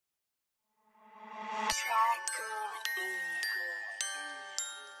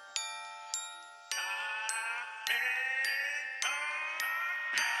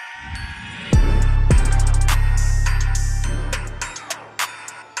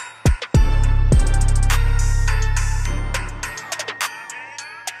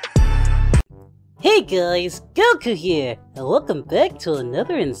Hey guys, Goku here, and welcome back to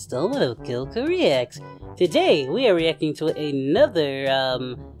another installment of Goku Reacts. Today, we are reacting to another,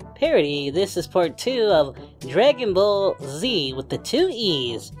 parody. This is part 2 of Dragon Ball Z with the 2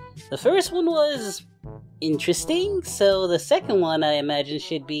 E's. The first one was interesting, so the second one I imagine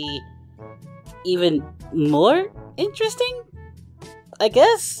should be even more interesting? I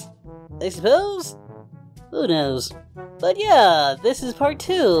guess? I suppose? Who knows? But yeah, this is part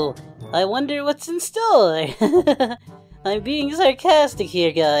 2. I wonder what's in store. I'm being sarcastic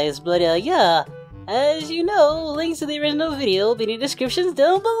here, guys, but yeah. As you know, links to the original video will be in the descriptions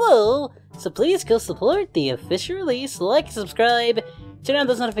down below, so please go support the official release, like, subscribe, turn on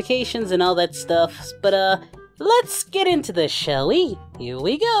those notifications and all that stuff. But let's get into this, shall we? Here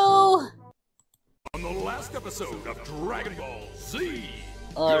we go! On the last episode of Dragon Ball Z,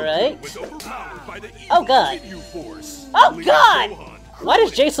 alright. Oh god! Force. Oh god! Why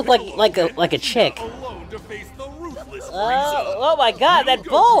does Jace look like a chick? Oh my god, that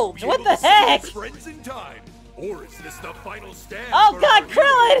bulge! What the heck? Or is this the final stand? Oh god,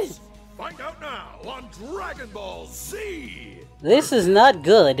 Krillin! Find out now on Dragon Ball Z. This is not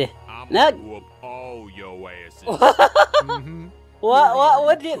good. Not. Whoop all your asses.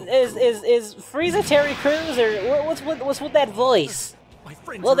 What is Frieza Terry Crews or what's with that voice?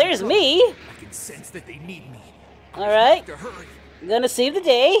 Well, there's me. I can sense that they need me. All right. Gonna save the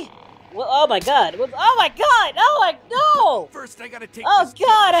day. Well, oh my god! Oh my god! Oh no! First, I gotta take. Oh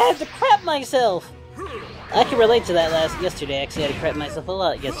god! I had to crap myself. I can relate to that yesterday. Actually, I had to crap myself a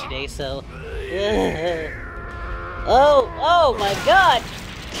lot yesterday. So. Oh my god!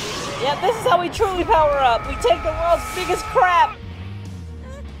 Yeah, this is how we truly power up. We take the world's biggest crap.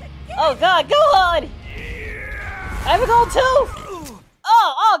 Oh god, go on! I have a gold tooth.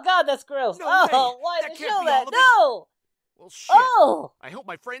 Oh god, that's gross. No oh, way. why That did you can't show be that? all of it. No! Well, shit. Oh! I hope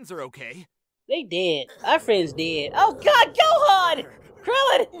my friends are okay. They did. Our friends did. Oh god, Gohan!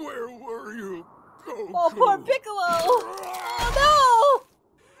 Krillin! Where were you, Goku? Oh, poor Piccolo! Oh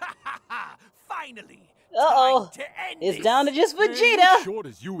Finally! no! Uh-oh. Time to end It's this. down to just Vegeta! Short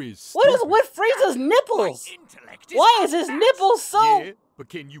as you is What is stupid. with Frieza's nipples? My intellect Why is unmatched. his nipples so... Yeah, but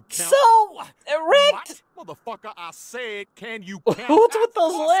can you count? so... erect? What? Motherfucker, I said, can you count? What's with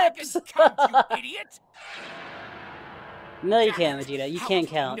those Of course I lips? can count, you idiot! No, you can't, Vegeta. You can't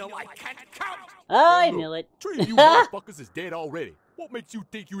count. No, I can't count! I Hey, look, knew it. Three of you motherfuckers is dead already. What makes you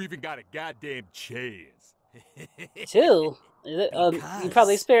think you even got a goddamn chance? 2? You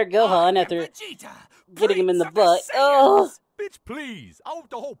probably spared Gohan after Vegeta, getting him in the Prince of butt. Saiyans. Oh! Bitch, please. I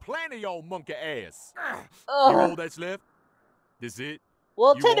want the whole planet of y'all monkey ass. Oh. All that's left? This it?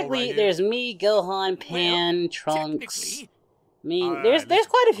 Well, You all technically, right here? there's me, Gohan, Pan, Trunks. Technically. I mean, All right, there's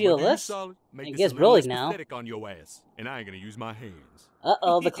quite a few I'ma of do you us. solid, make I this guess a little Broly less now. pathetic on your ass, and I ain't gonna use my hands.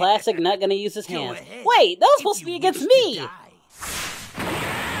 Uh-oh, the classic not gonna use his Go hands. ahead. Wait, that was If supposed to be you against wish to me! die.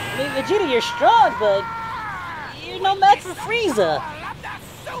 I mean, Vegeta, you're strong, but you're no match for Frieza.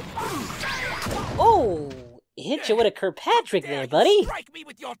 Oh, hit you with a Kirkpatrick there, buddy. Strike me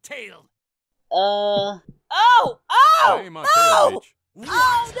with your tail. Oh! That ain't my tail, bitch.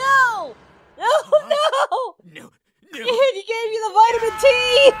 Oh, no! No! No, He no. gave you the vitamin T!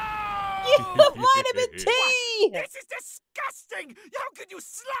 The vitamin T! This is disgusting! How could you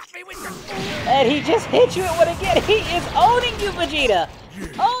slap me with your... And he just hit you at it again. He is owning you, Vegeta.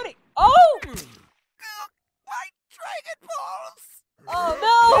 Owning. Oh! My Dragon Balls! Oh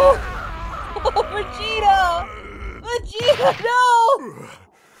no! Oh, Vegeta! Vegeta, no!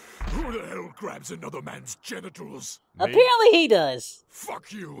 Who the hell grabs another man's genitals? Apparently he does.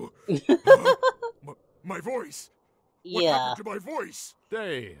 Fuck you! My voice! What Yeah. happened to my voice?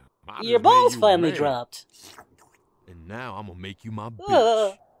 Damn. I Your just made balls you finally mad. dropped. And now I'm gonna make you my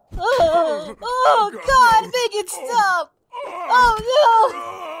bitch. Oh, God, make it stop! Oh, no!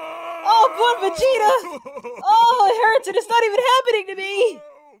 Oh, poor Vegeta! Oh, it hurts and it's not even happening to me!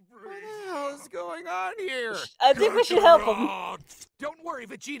 What the hell is going on here? I think we should help him. Don't worry,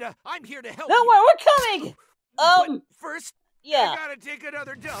 Vegeta. I'm here to help Don't you. worry, we're coming! But first, Yeah. I gotta take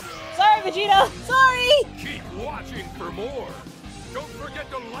another dump. Sorry, Vegeta! Sorry! Keep watching for more. Don't forget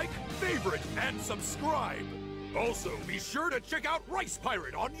to like, favorite, and subscribe. Also, be sure to check out Rice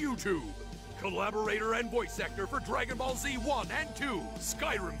Pirate on YouTube. Collaborator and voice actor for Dragon Ball Z 1 and 2,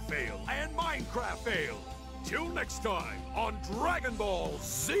 Skyrim Fail, and Minecraft Fail. Till next time on Dragon Ball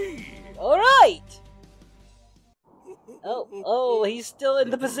Z. Alright! Oh, he's still in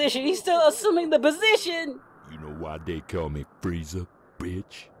the position. He's still assuming the position. You know why they call me Frieza,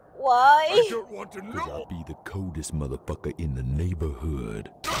 bitch? Why? I don't want to know. I'll be the coldest motherfucker in the neighborhood.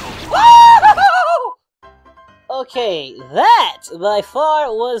 Woo! Okay, that by far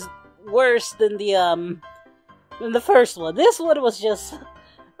was worse than the first one. This one was just,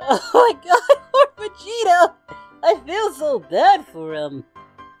 oh my god, poor Vegeta. I feel so bad for him.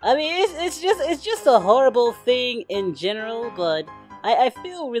 I mean, it's just a horrible thing in general, but I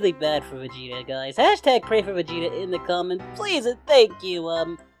feel really bad for Vegeta, guys. Hashtag pray for Vegeta in the comments, please and thank you.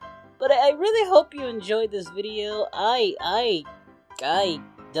 But I really hope you enjoyed this video. I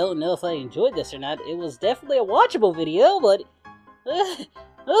don't know if I enjoyed this or not. It was definitely a watchable video, but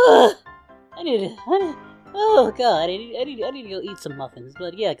oh god, I need to go eat some muffins.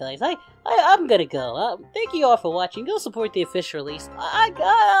 But yeah, guys, I'm gonna go. Thank you all for watching. Go support the official release. I'm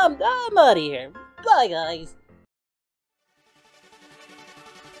out of here. Bye, guys.